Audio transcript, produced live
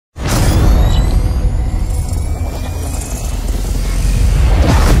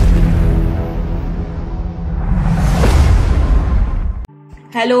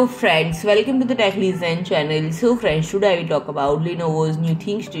Hello friends, welcome to the Tech Design channel. So friends, today I will talk about Lenovo's new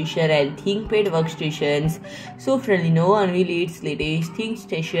ThinkStation and ThinkPad workstations. So friends, Lenovo unveiled its latest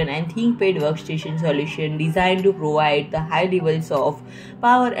ThinkStation and ThinkPad workstation solution designed to provide the high levels of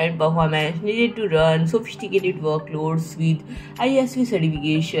power and performance needed to run sophisticated workloads with ISV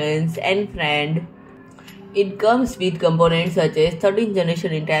certifications. And friend, it comes with components such as 13th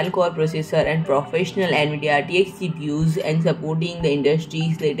generation Intel Core processor and professional NVIDIA RTX GPUs and supporting the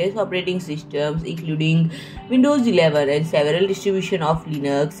industry's latest operating systems including Windows 11 and several distributions of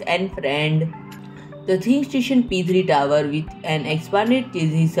Linux. And friend, the ThinkStation P3 Tower with an expanded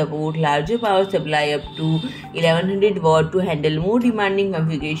chassis support larger power supply up to 1100 watt to handle more demanding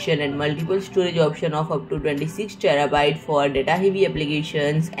configuration and multiple storage option of up to 26 TB for data heavy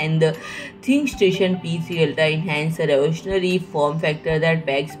applications. And the ThinkStation P3 Ultra enhance a revolutionary form factor that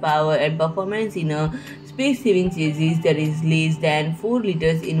packs power and performance in a space-saving chassis that is less than 4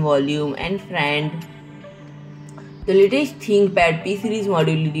 liters in volume. And friend, the latest ThinkPad P series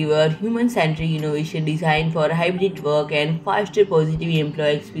module deliver human-centric innovation designed for hybrid work and faster positive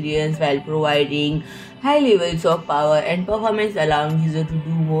employee experience while providing high levels of power and performance allowing users to do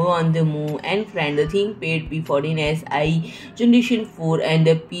more on the move. And friend, the ThinkPad P14s I Generation 4 and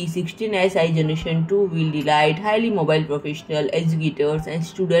the P16s I Generation 2 will delight highly mobile professional educators and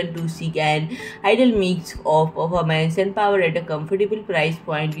students to seek an ideal mix of performance and power at a comfortable price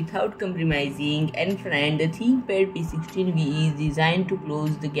point without compromising. And friend, the ThinkPad P16V is designed to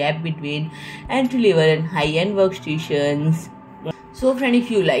close the gap between entry-level and high-end workstations. So friend, if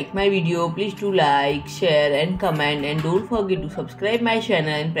you like my video, please do like, share and comment, and don't forget to subscribe my channel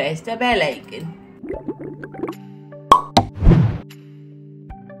and press the bell icon.